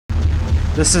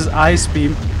This is Ice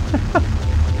Beam.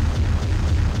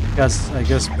 I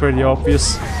guess pretty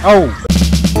obvious. Oh!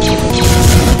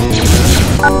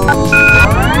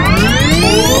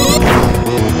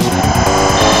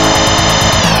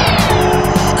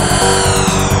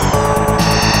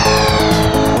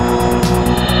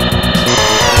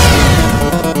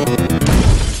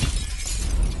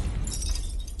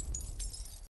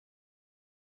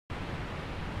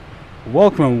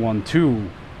 Welcome everyone to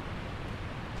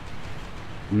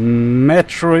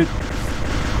Metroid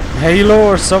Halo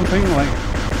or something like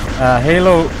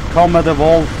Halo Combat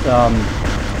Evolved.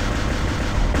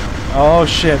 Oh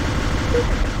shit!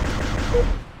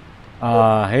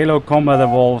 Halo Combat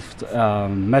Evolved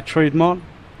Metroid mod.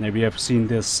 Maybe I've seen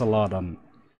this a lot on,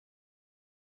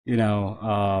 you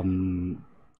know,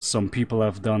 some people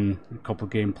have done a couple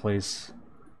gameplays,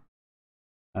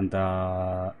 and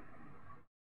I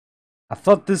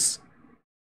thought this,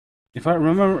 if I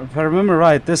remember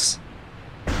right, this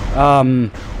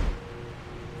mod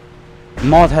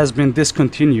has been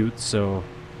discontinued, so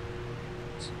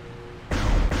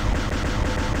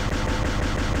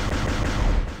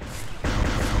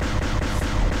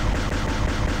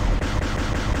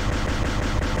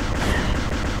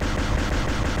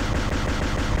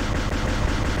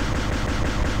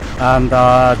and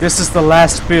this is the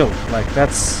last build. Like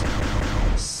that's.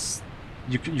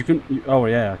 You can oh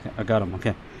yeah, okay, I got him.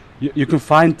 Okay, you can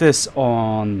find this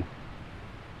on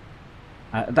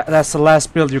that's the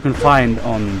last build you can find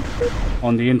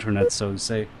on the internet, so to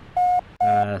say,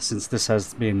 since this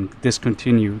has been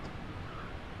discontinued.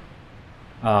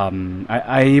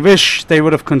 I wish they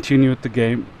would have continued the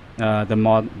game, the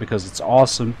mod, because it's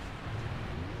awesome.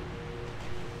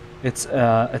 It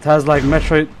has like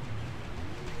Metroid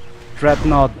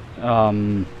Dreadnought,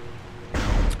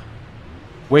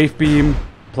 Wave Beam,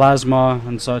 Plasma,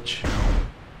 and such.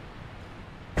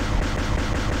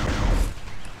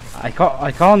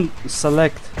 I can't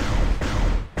select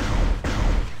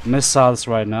missiles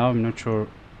right now. I'm not sure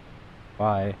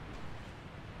why.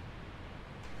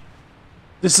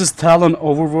 This is Talon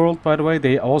Overworld, by the way.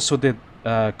 They also did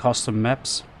custom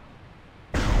maps.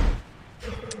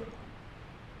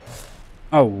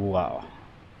 Oh wow,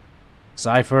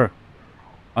 Cypher.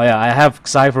 Oh yeah, I have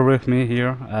Cypher with me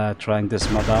here, trying this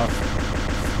mod out.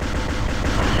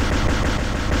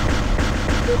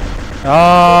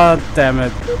 Ah, oh, damn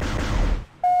it.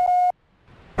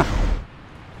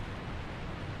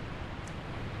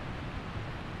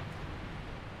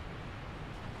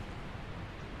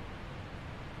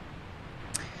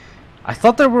 I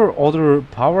thought there were other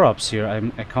power-ups here.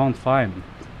 I can't find.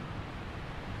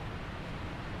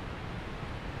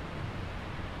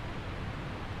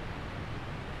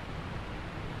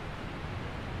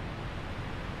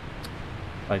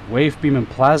 Like Wave Beam and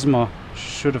Plasma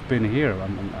should have been here.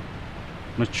 I'm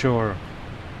not sure.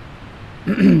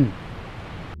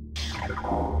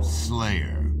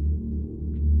 Slayer.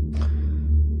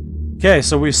 Okay,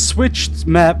 so we switched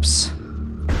maps.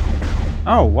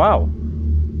 Oh wow.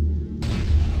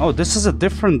 Oh, this is a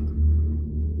different.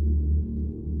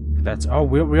 That's oh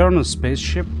we're on a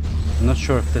spaceship. I'm not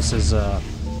sure if this is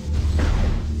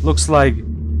looks like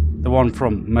the one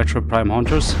from Metroid Prime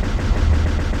Hunters.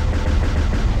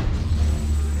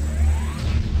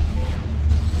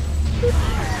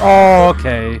 Oh,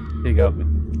 okay, he got me.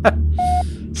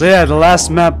 So yeah, the last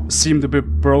map seemed a bit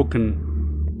broken,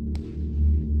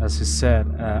 as he said.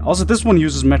 Also, this one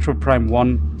uses Metroid Prime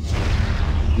 1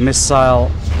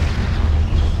 missile.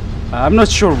 I'm not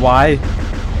sure why.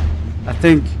 I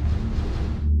think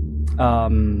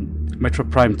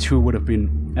Metroid Prime 2 would have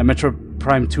been a Metroid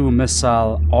Prime 2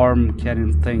 missile arm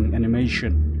cannon thing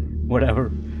animation,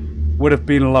 whatever, would have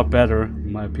been a lot better,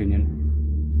 in my opinion.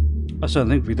 Also, I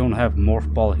think we don't have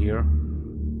Morph Ball here.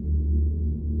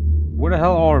 Where the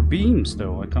hell are beams,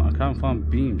 though? I can't find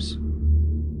beams.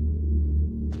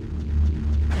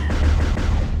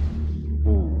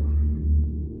 Ooh.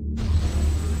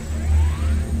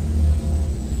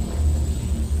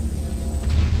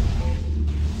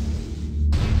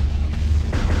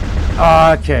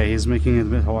 Okay, he's making it a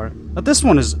bit hard. But this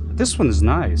one is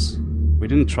nice. We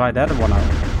didn't try that one out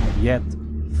yet.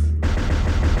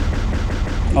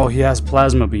 Oh, he has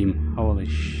Plasma Beam. Holy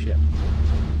shit.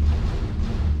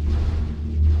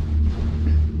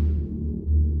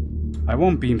 I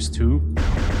want beams too.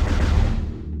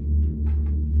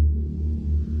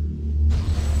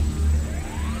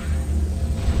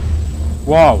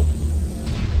 Wow.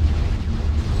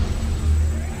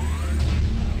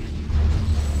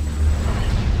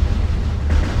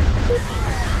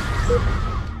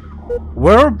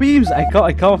 Where are beams?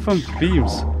 I can't find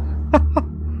beams.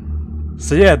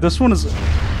 So yeah, this one is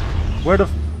Where the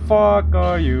fuck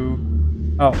are you?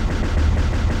 Oh.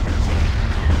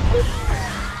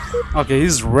 Okay,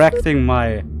 he's wrecking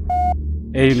my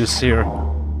anus here.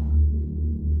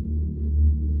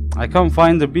 I can't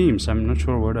find the beams. I'm not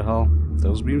sure where the hell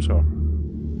those beams are.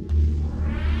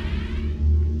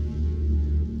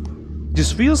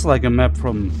 This feels like a map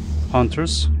from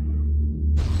Hunters.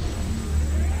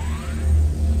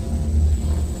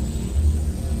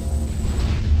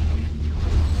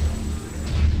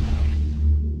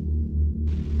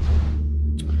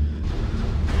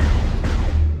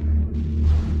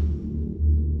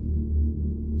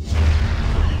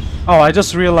 Oh, I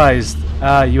just realized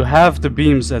you have the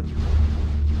beams at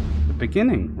the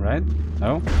beginning, right?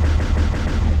 No?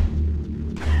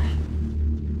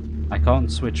 I can't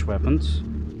switch weapons.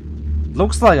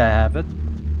 Looks like I have it.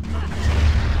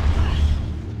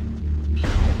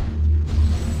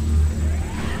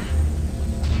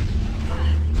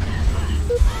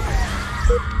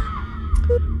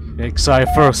 Big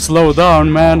Cypher, slow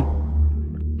down, man.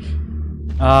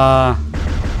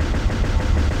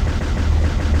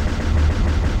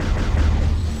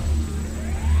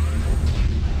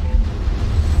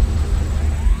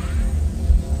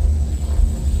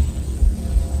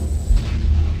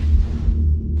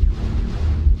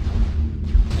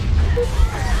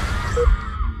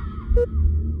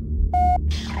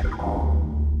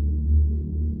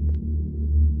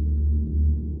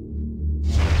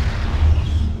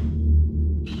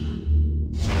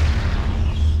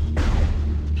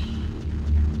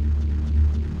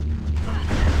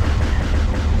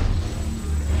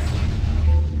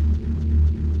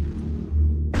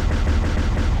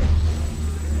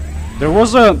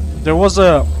 There was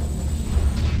a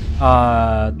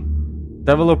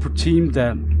developer team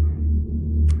that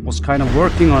was kind of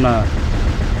working on a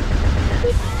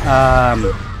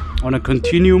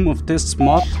continuum of this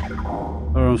mod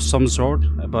or of some sort,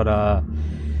 but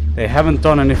they haven't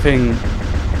done anything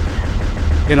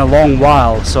in a long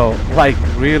while, so like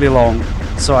really long.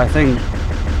 So I think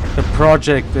the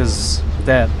project is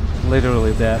dead,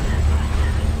 literally dead.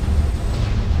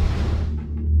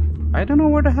 I don't know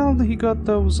where the hell he got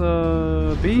those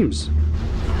beams.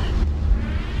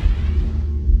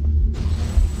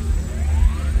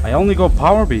 I only got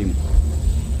power beam.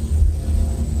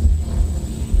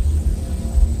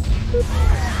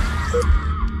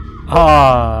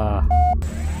 Ah.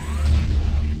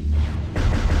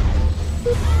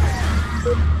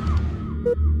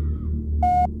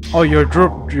 Oh, you're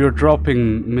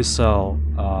dropping missile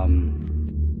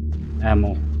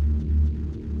ammo.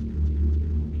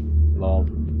 Lol.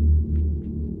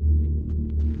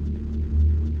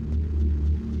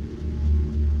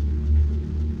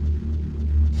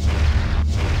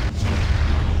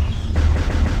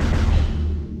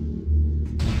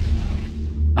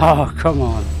 Oh, come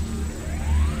on.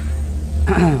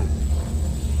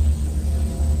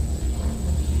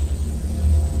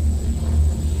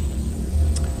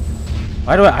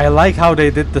 By the way, I like how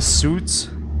they did the suits.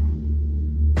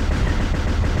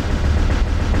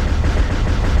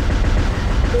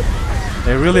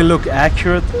 They really look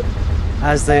accurate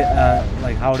as they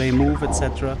like how they move,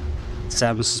 etc.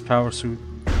 Samus's power suit.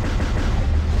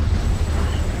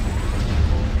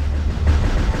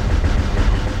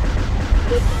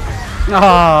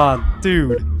 Ah,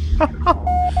 dude.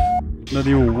 Not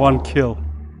even one kill.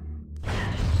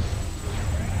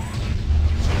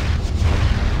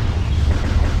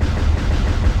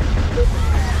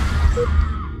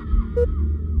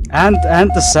 And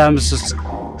the Samus's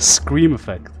scream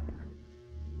effect.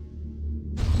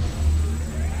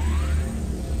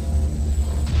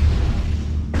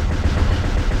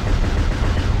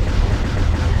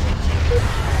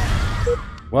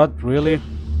 What, really?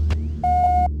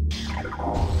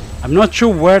 I'm not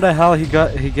sure where the hell he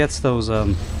gets those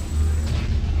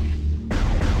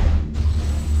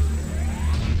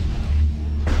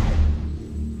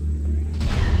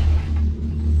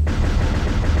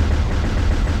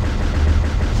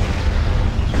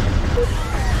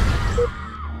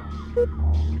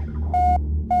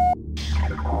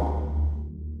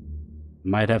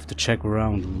might have to check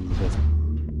around a little bit.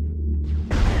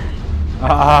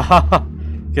 Ah,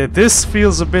 okay, this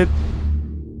feels a bit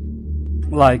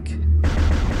like,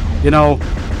 you know,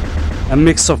 a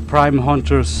mix of Prime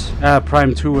Hunters,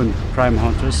 Prime 2 and Prime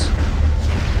Hunters.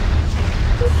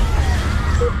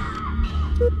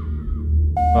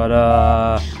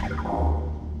 But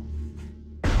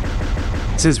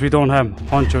since we don't have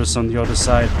Hunters on the other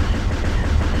side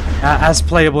as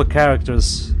playable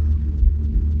characters,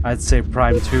 I'd say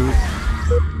Prime 2.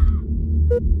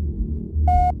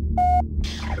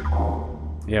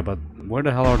 Yeah, but where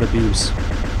the hell are the beams?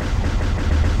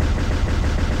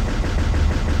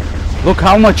 Look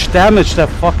how much damage that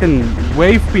fucking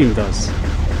wave beam does.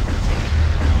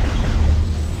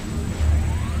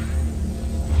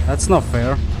 That's not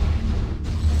fair.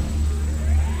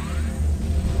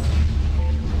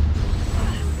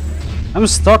 I'm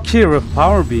stuck here with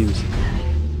power beams.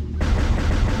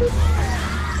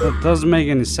 That doesn't make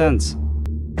any sense.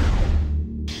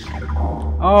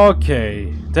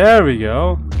 Okay, there we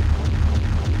go.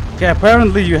 Okay,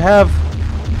 apparently you have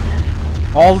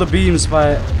all the beams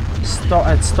at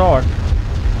start.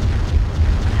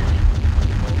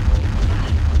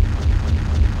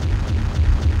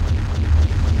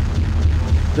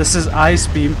 This is ice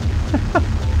beam.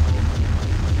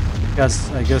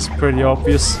 I guess pretty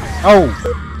obvious. Oh,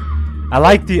 I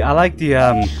like the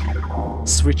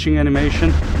switching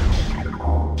animation.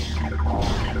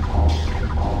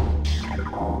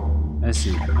 I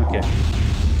see. Okay.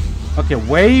 Okay,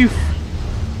 wave,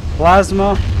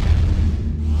 plasma,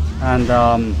 and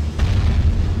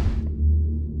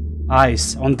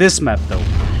ice. On this map though.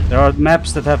 There are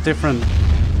maps that have different,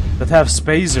 that have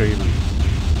spacer even.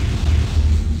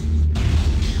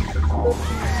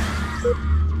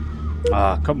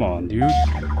 Ah, come on, dude.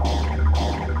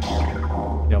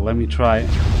 Yeah, let me try.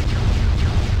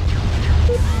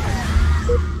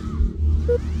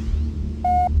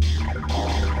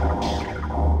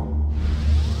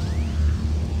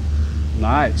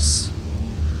 Nice.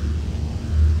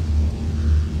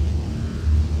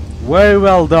 Very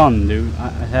well done, dude, I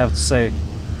have to say.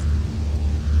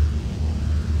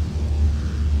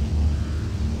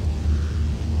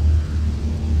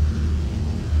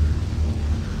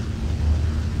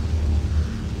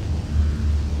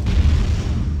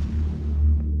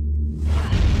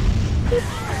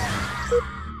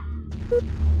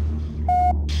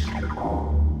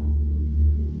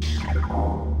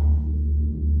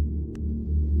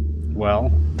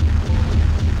 Well,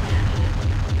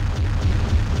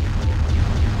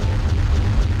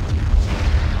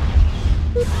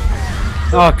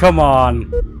 oh, come on.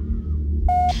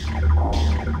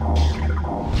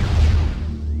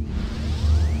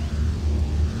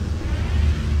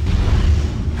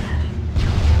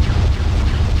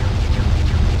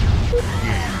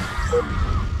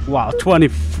 Wow,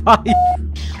 25.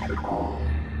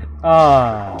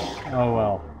 Ah, oh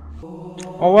well.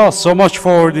 Oh well, so much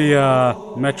for the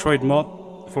Metroid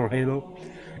mod for Halo.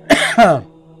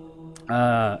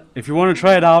 If you want to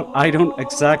try it out, I don't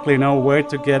exactly know where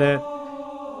to get it.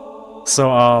 So,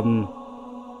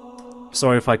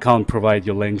 sorry if I can't provide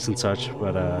you links and such,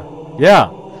 but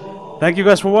yeah. Thank you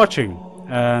guys for watching,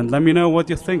 and let me know what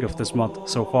you think of this mod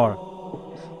so far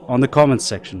on the comments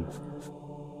section.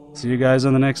 See you guys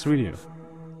in the next video.